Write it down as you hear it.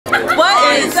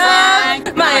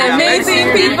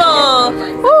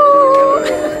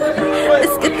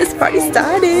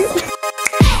started.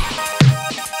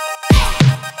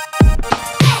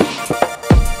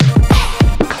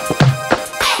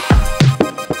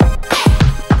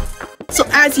 So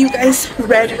as you guys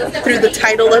read through the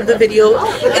title of the video,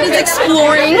 it is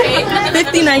exploring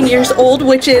 59 years old,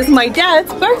 which is my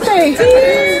dad's birthday.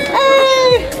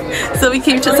 Hey! So we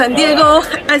came to San Diego.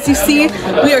 As you see,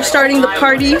 we are starting the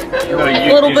party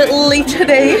a little bit late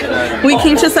today. We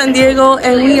came to San Diego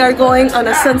and we are going on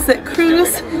a sunset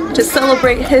cruise to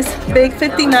celebrate his big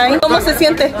 59. ¿Cómo se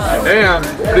siente? Hey, I'm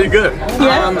pretty good.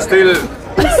 Yeah? I'm still...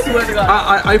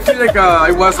 I feel like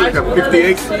I was like a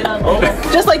 58.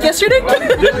 Just like yesterday?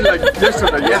 Just like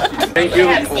yesterday, yeah. Thank you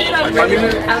for my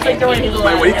family,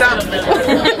 my abuelita,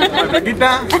 my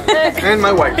paquita, and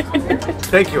my wife.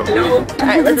 Thank you.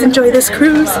 Alright, let's enjoy this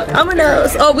cruise.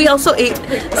 Vámonos. Oh, we also ate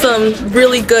some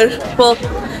really good, well,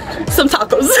 some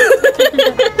tacos.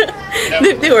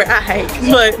 they were alright,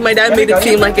 but my dad made it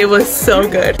seem like it was so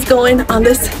good. Going on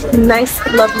this nice,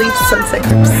 lovely sunset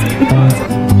cruise.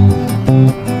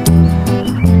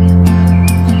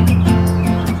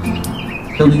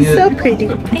 So pretty.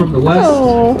 From the west.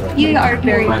 Oh, you are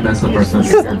very That's the first one.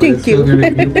 thank you.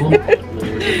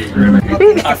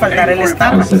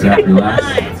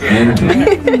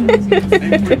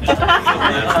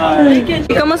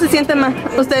 ¿Y cómo se siente, ma?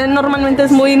 Usted normalmente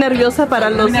es muy nerviosa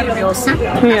para los... nerviosa.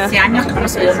 Yeah. Hace años que no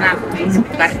soy una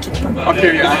barquito.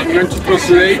 Okay, I'm going to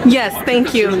proceed. Yes,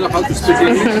 thank I don't you. know how to speak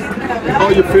English. How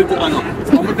you feel? No.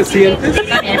 ¿Cómo te sientes?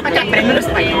 Para que aprenda el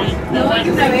español.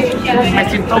 Me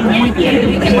siento muy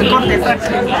bien y muy contenta de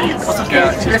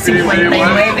 59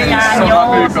 años.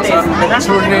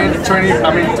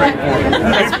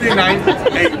 59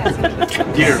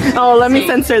 years. Oh, let me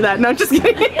censor that. No, just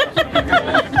kidding.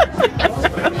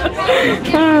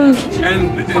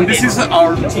 And this is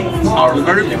our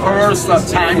very first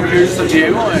time here in San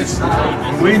Diego,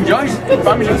 and we enjoy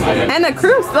family. And a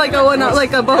cruise, like a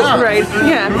boat ride.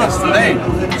 Yeah. Today,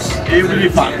 it will be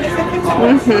fun.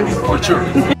 For sure.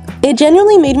 It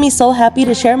genuinely made me so happy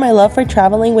to share my love for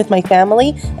traveling with my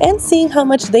family and seeing how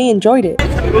much they enjoyed it.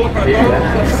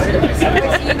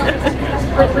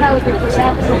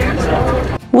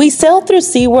 We sailed through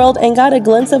SeaWorld and got a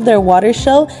glimpse of their water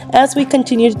show as we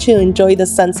continued to enjoy the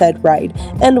sunset ride.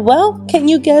 And well, can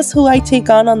you guess who I take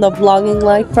on the vlogging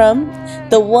life from?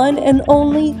 The one and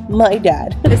only my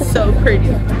dad. It's so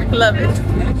pretty. Love it.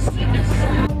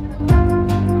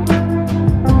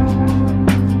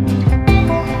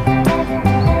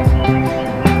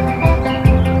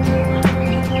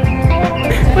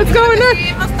 What's going on?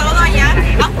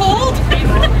 I'm cold.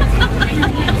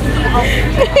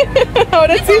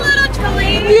 Ahora sí. A little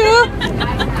chilly. Yeah.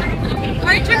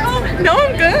 Aren't you cold? No,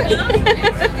 I'm good.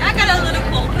 I got a little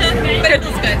cold, but it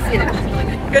was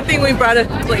good. Good thing we brought a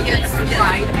plate.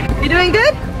 You doing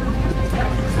good?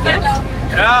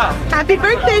 Yeah. Happy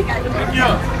birthday. Thank you.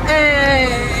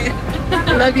 Hey.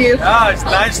 Love you. Yeah, it's a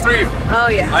nice trip. Oh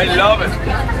yeah. I love it.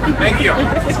 Thank you.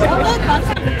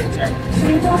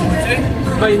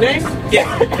 My name? Yeah.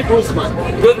 Guzman.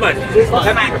 Guzman.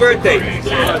 Happy birthday.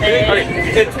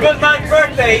 It's Guzman's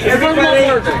birthday.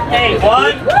 Everybody. Hey. 1,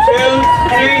 2, 3.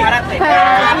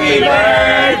 Happy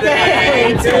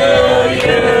birthday to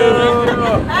you.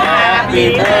 Happy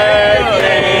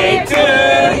birthday to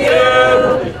you.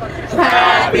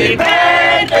 Happy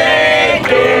birthday,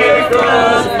 dear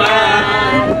Guzman.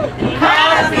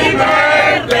 Happy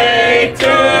birthday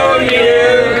to you.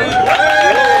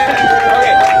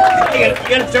 Okay, you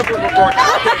gotta jump with the board.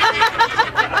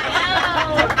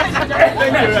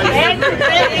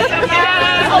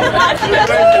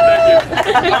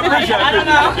 Thank you. I don't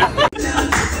know.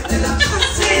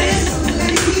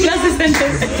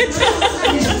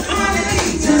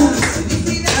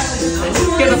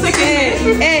 Que no sé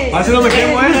qué. Así no me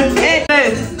quemo, ¿eh?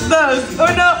 3, 2, 1.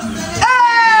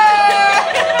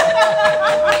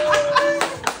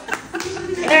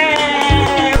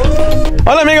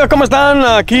 Hola amigos, ¿cómo están?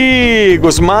 Aquí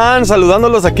Guzmán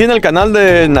saludándolos aquí en el canal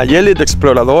de Nayeli de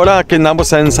Exploradora. Aquí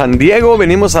andamos en San Diego,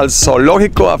 venimos al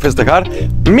zoológico a festejar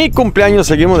mi cumpleaños.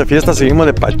 Seguimos de fiesta, seguimos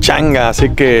de pachanga, así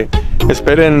que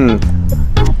esperen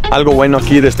algo bueno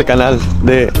aquí de este canal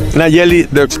de Nayeli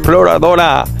de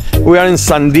Exploradora. We are in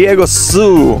San Diego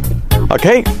Zoo.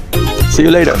 Okay, see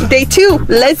you later. Day 2,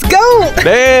 let's go.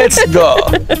 Let's go.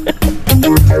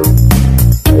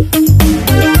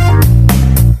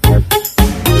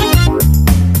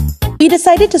 We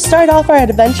decided to start off our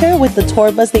adventure with the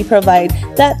tour bus they provide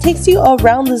that takes you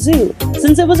around the zoo.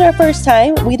 Since it was our first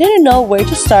time, we didn't know where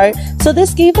to start, so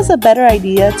this gave us a better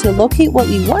idea to locate what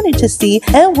we wanted to see,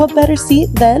 and what better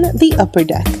seat than the upper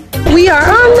deck. We are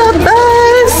on the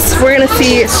bus. We're gonna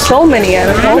see so many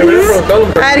animals.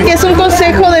 A ver, ¿qué es un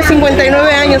consejo de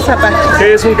 59 años, papá?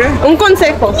 ¿Qué es un qué? Un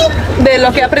consejo de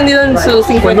lo que ha aprendido en sus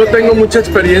 50. Pues no tengo mucha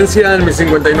experiencia en mis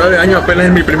 59 años, apenas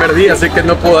en mi primer día, así que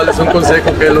no puedo darles un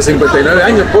consejo que de los 59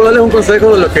 años. Puedo darles un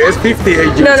consejo de lo que es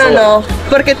 58 years old. No,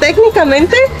 porque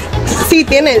técnicamente sí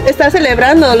está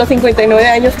celebrando los 59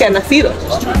 años que ha nacido.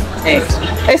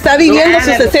 Está viviendo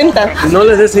sus 60. No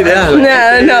les des idea.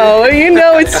 No, you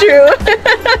know it's true.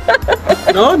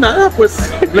 No, nada, pues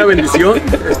una bendición.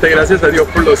 Gracias a Dios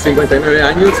por los 59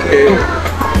 años que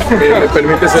me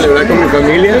permite celebrar con mi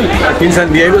familia aquí en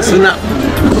San Diego. Es una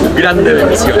grande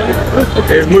bendición.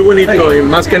 Es muy bonito y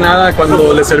más que nada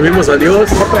cuando le servimos a Dios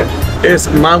es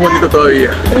más bonito todavía.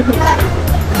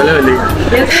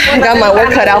 I got my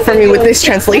work cut out for me with these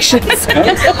translations.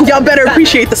 Y'all better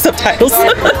appreciate the subtitles.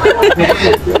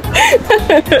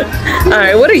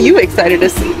 Alright, what are you excited to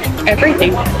see?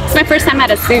 Everything. It's my first time at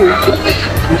a zoo.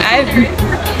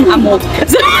 I'm old.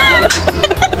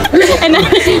 And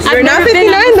You're not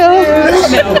 59 though.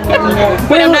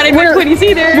 But I'm not in my 20s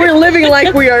either. We're living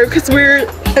like we are because we're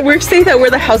saying that we're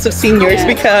the house of seniors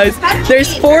because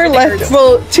there's 4 left.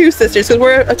 Well, 2 sisters because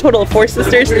we're a total of 4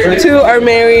 sisters. 2 are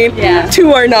married,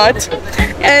 2 are not.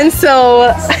 And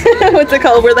so, what's it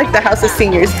called? We're like the house of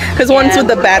seniors because one's with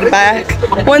the bad back,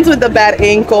 one's with the bad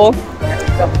ankle.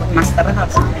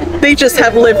 They just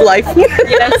have lived life.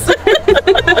 Yes.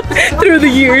 Through the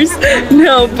years.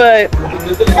 No, but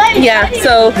yeah,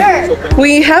 so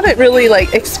we haven't really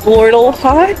like explored a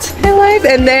lot in life,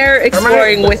 and they're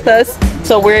exploring with us.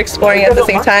 So we're exploring at the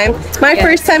same time. My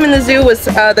first time in the zoo was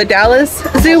the Dallas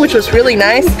Zoo, which was really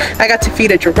nice. I got to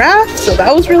feed a giraffe, so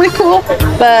that was really cool.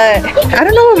 But I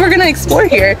don't know what we're gonna explore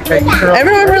here.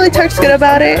 Everyone really talks good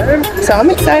about it, so I'm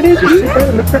excited.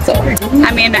 So.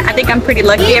 I mean, I think I'm pretty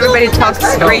lucky. Everybody talks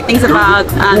great things about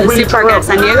the zoo park at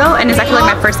San Diego, and it's actually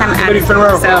my first time at it. So,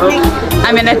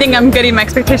 I mean, I think I'm getting my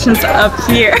expectations up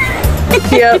here.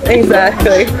 Yep,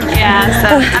 exactly. Yeah,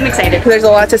 so I'm excited. There's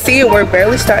a lot to see and we're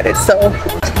barely started, so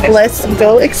let's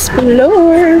go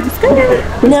explore.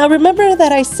 Now remember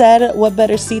that I said what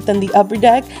better seat than the upper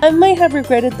deck? I might have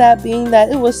regretted that, being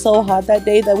that it was so hot that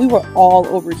day that we were all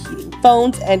overheating,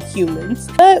 phones and humans.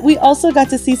 But we also got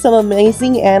to see some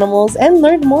amazing animals and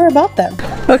learn more about them.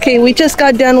 Okay, we just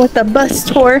got done with the bus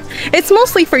tour. It's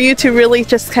mostly for you to really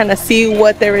just kind of see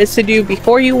what there is to do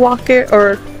before you walk it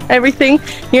or everything.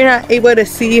 You're not able to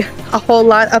see a whole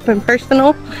lot up and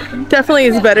personal. Definitely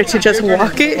is better to just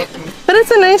walk it, but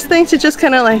it's a nice thing to just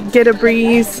kind of like get a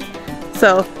breeze.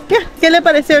 So yeah, ¿qué le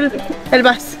pareció el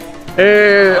bus?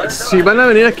 Si van a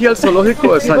venir aquí al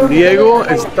zoológico de San Diego,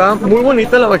 está muy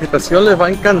bonita la vegetación, les va a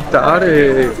encantar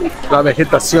la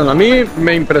vegetación. A mí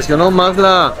me impresionó más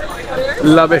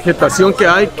la vegetación que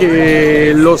hay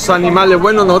que los animales.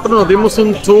 Bueno, nosotros nos dimos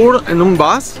un tour en un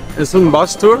bus, es un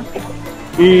bus tour.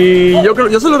 Y yo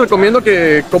se los recomiendo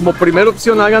que como primera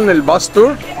opción hagan el bus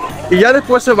tour y ya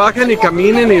después se bajen y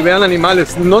caminen y vean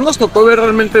animales. No nos tocó ver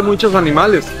realmente muchos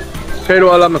animales,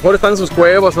 pero a lo mejor están en sus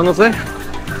cuevas o no sé.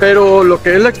 Pero lo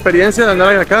que es la experiencia de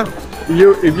andar acá,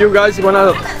 if you guys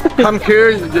wanna come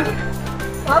here,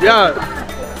 yeah,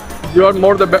 you are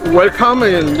more than welcome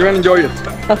and you're gonna enjoy it.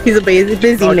 Oh, he's a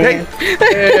busy man.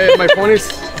 My phone is,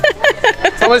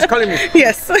 someone's calling me.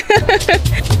 Yes.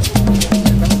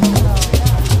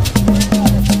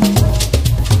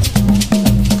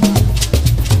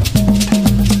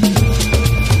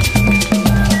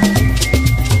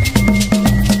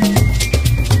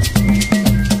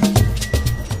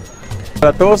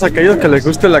 Para todos aquellos que les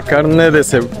guste la carne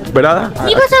deshebrada.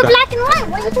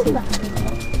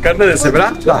 Carne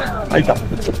deshebrada. Ahí está.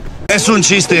 Es un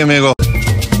chiste, amigo.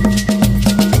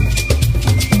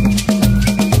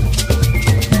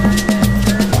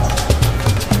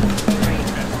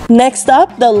 Next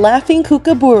up, the laughing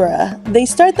kookaburra. They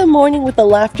start the morning with the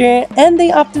laughter and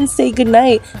they often say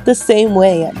goodnight the same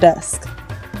way at dusk.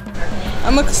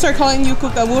 I'm gonna start calling you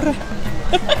kookaburra.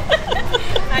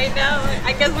 I know.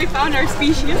 I guess we found our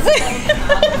species.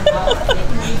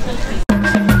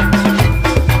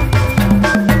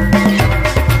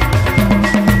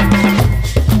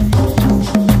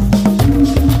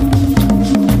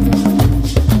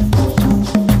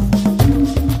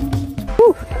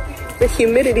 The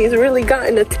humidity's really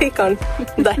gotten a take on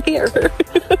the hair.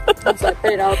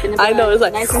 I know, it's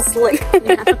like nice and slick.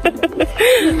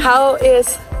 How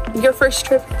is your first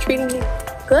trip treating you?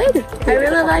 Good. I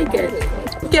really like it.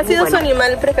 ¿Qué ha sido su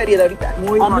animal preferido ahorita?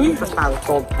 Muy bueno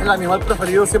pescado. El animal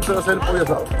preferido siempre va a ser el pollo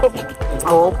asado.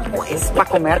 Oh, pues, para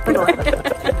comer, pero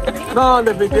No,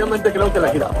 definitivamente creo que la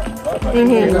jirafa.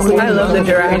 I love the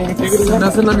giraffe. Me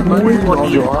hace un animal muy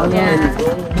bonito,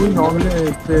 muy noble.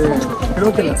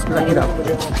 Creo que la jirafa.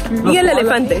 Y el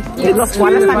elefante. Los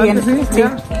koalas también. Sí.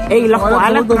 Y los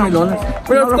koalas.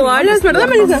 Los koalas, ¿verdad,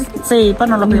 Melissa? Sí,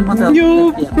 pero no lo vimos de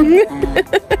Yo.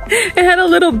 It had a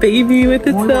little baby with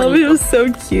itself. It was so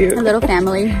cute. A little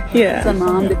family. Yeah. The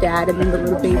mom, the dad, and then the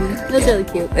little baby. It was really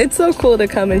cute. It's so cool to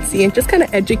come and see and just kind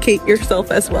of educate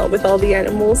yourself as well with all the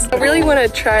animals. I really want to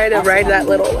try to ride that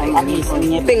little like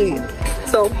thingy.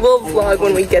 So we'll vlog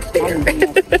when we get there.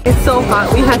 It's so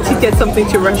hot. We had to get something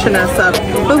to freshen us up.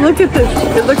 But look at this.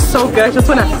 It looks so good. I just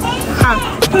want to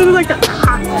It was like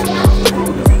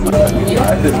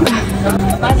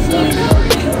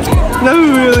that was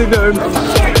really good.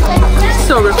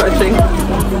 So refreshing.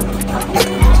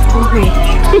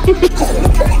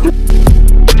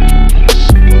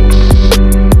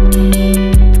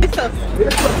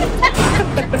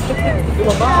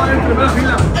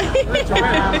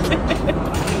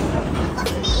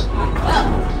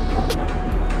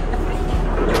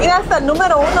 Mira, hasta el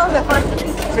número 1 de Juan.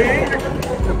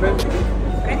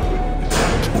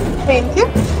 Thank you.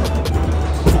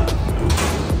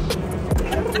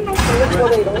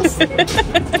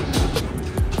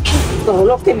 Todo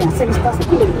lo que me hacen estas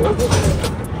cosas.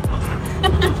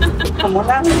 Como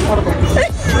la gordo.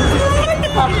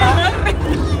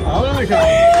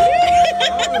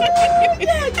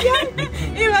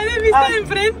 Y va de vista de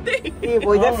frente. Y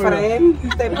voy de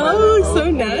frente. Oh, so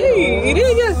nice. Mira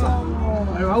ella.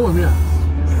 Ahí vamos, mira.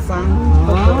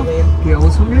 Santo ¿Qué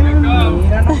vamos a subir?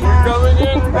 Mira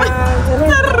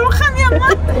Está roja, mi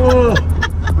amor.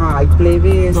 Ay,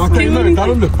 plebes. No, que me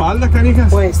aventaron de espalda, canijas.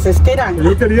 Pues es que eran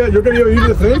Yo quería ir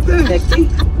de frente. de aquí.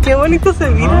 Qué bonito se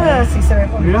mira. Sí se ve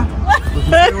bonito. Mira,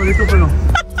 pues qué bonito, pero...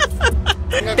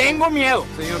 Tengo miedo,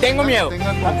 tengo miedo,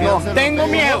 tengo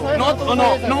miedo,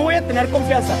 no voy a tener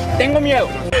confianza, tengo miedo.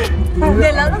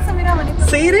 De lado se mira bonito.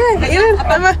 Sí, mira.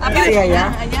 Sí,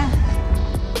 allá.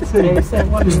 Sí, se ve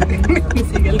bonito.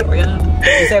 Sigue el ruido.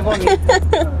 Sí, se ve bonito.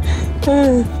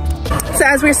 So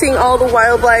as we're seeing all the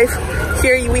wildlife,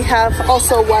 here we have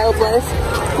also wildlife.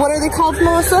 What are they called,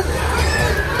 Melissa?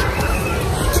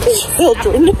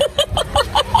 Children.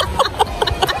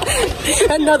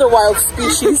 Another wild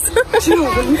species.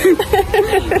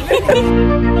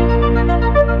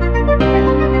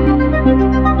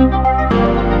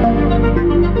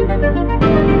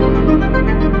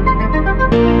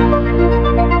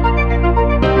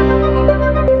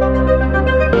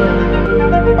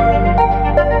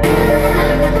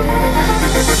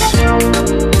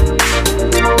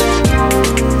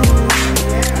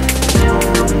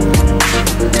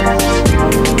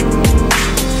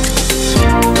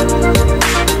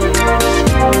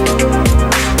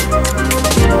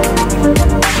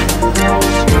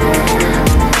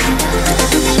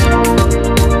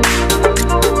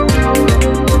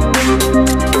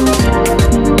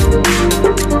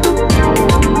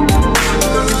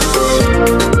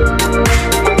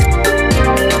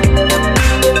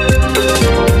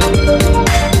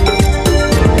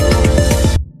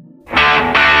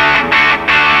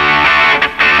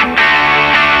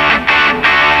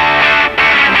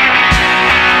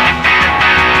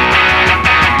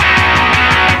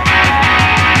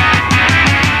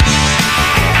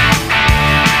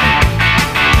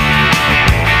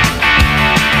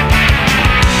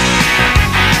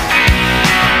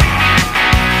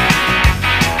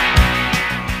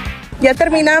 Ya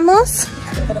terminamos.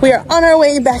 We are on our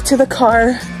way back to the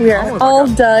car. We are all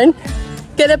done.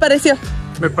 ¿Qué le pareció?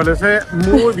 Me parece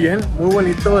muy bien, muy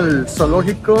bonito el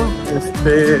zoológico,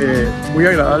 muy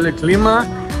agradable el clima.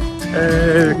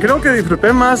 Creo que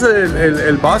disfruté más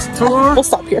el bus tour. We'll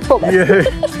stop here. Hold on.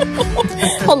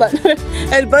 Hold on.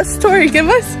 El bus tour, ¿y qué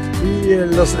más? Y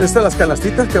las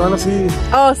canastitas que van así.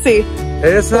 Oh, sí.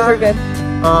 Esa. Super good.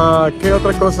 ¿Qué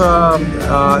otra cosa?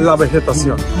 La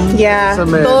vegetación. Yeah.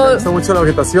 Me gusta mucho la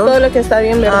vegetación. Todo lo que está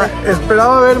bien verde.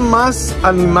 Esperaba ver más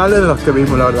animales de los que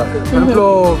vimos, la verdad. Por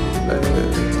ejemplo,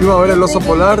 fuimos a ver el oso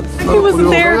polar. No He lo wasn't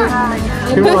pudimos there. ver.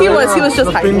 He was just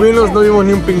los hiding. pingüinos, no vimos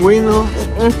ni un pingüino.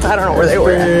 I don't know where they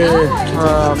were.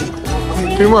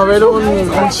 Fuimos a ver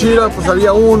un shira, pues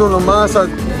había uno nomás.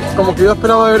 Como que yo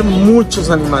esperaba ver muchos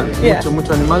animales,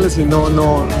 muchos animales, y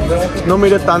no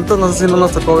miré tantos. No sé si no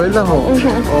nos tocó verlas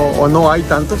o no hay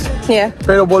tantos. Yeah.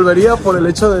 Pero volvería por el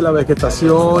hecho de la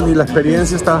vegetación y la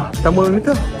experiencia. Está muy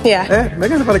bonita. Yeah.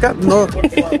 Vénganse para acá.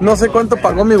 No sé cuánto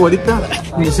pagó mi güerita,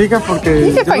 mis hijas,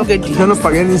 porque yo no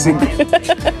pagué ni 5.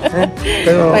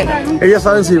 Pero bueno, ellas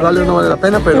saben si vale o no vale la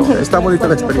pena, pero está bonita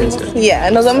la experiencia.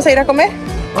 Yeah. ¿Nos vamos a ir a comer?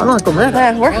 Vamos a comer.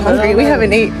 We're hungry. We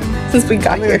haven't ate since we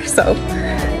got here, so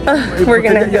We're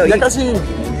gonna go Ya eat. casi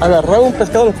agarraba un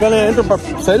pescado los planes adentro para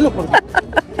hacerlo.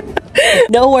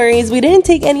 No worries, we didn't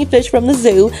take any fish from the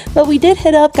zoo, but we did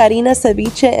hit up Karina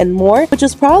Ceviche and more, which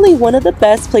was probably one of the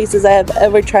best places I have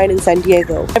ever tried in San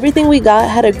Diego. Everything we got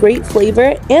had a great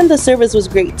flavor, and the service was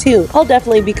great too. I'll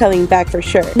definitely be coming back for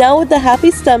sure. Now with the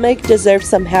happy stomach deserves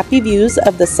some happy views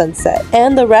of the sunset.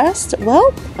 And the rest,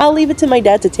 well, I'll leave it to my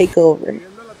dad to take over.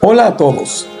 Hola a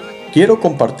todos. Quiero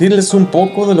compartirles un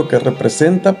poco de lo que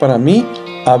representa para mí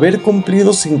haber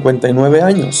cumplido 59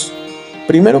 años.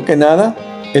 Primero que nada,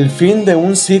 el fin de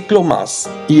un ciclo más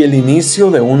y el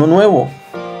inicio de uno nuevo.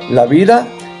 La vida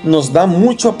nos da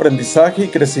mucho aprendizaje y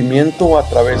crecimiento a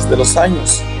través de los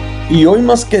años. Y hoy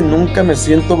más que nunca me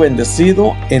siento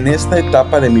bendecido en esta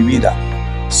etapa de mi vida.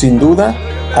 Sin duda,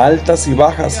 altas y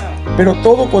bajas, pero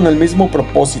todo con el mismo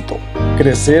propósito,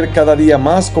 crecer cada día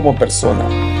más como persona.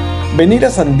 Venir a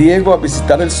San Diego a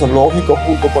visitar el zoológico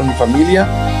junto con mi familia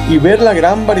y ver la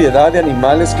gran variedad de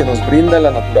animales que nos brinda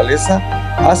la naturaleza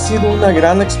ha sido una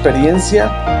gran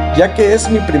experiencia, ya que es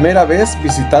mi primera vez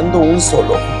visitando un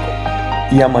zoológico.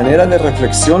 Y a manera de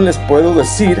reflexión les puedo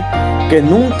decir que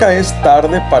nunca es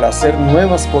tarde para hacer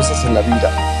nuevas cosas en la vida.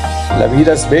 La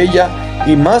vida es bella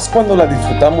y más cuando la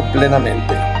disfrutamos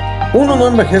plenamente. Uno no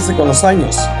envejece con los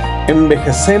años,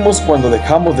 envejecemos cuando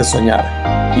dejamos de soñar.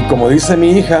 Y como dice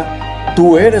mi hija,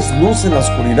 tú eres luz en la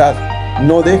oscuridad.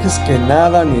 No dejes que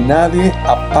nada ni nadie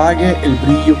apague el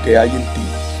brillo que hay en ti.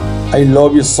 I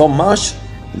love you so much.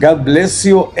 God bless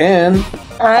you and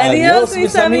Adiós,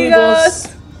 mis amigos.